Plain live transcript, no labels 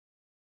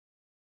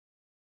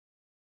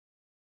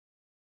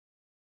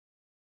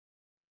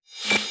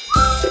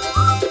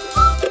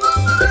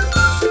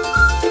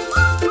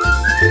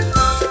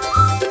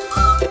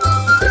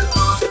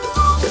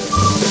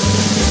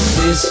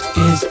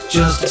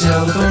just a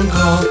telephone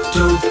call.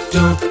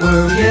 Don't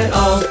worry at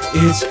all.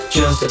 It's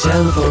just a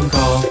telephone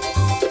call.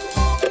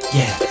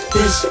 Yeah,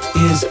 this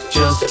is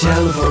just a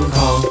telephone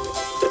call.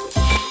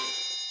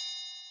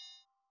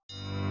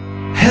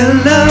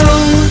 Hello,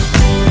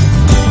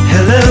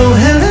 hello,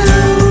 hello.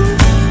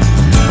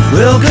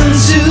 Welcome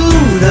to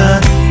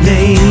the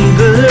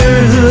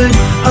neighborhood.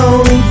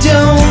 Oh,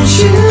 don't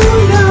you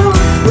know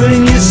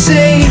when you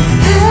say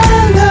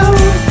hello,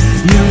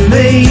 you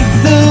make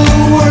the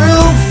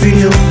world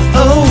feel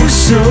oh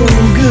so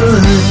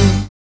good.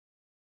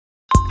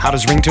 How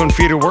does Ringtone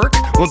Feeder work?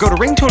 Well, go to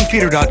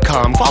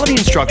ringtonefeeder.com, follow the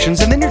instructions,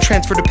 and then you're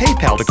transferred to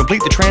PayPal to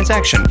complete the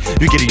transaction.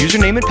 You get a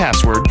username and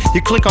password, you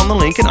click on the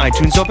link, and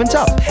iTunes opens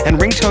up, and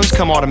ringtones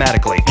come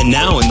automatically. And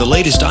now in the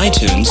latest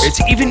iTunes,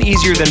 it's even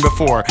easier than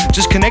before.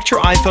 Just connect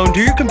your iPhone to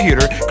your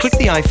computer, click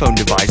the iPhone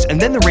device,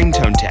 and then the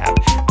ringtone tab.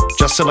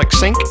 Just select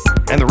sync,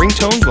 and the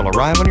ringtones will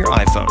arrive on your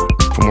iPhone.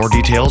 For more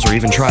details or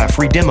even try a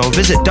free demo,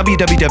 visit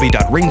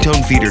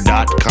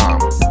www.ringtonefeeder.com.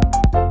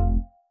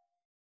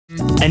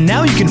 And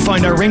now you can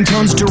find our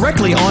ringtones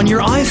directly on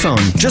your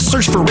iPhone. Just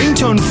search for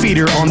Ringtone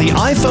Feeder on the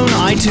iPhone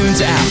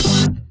iTunes app.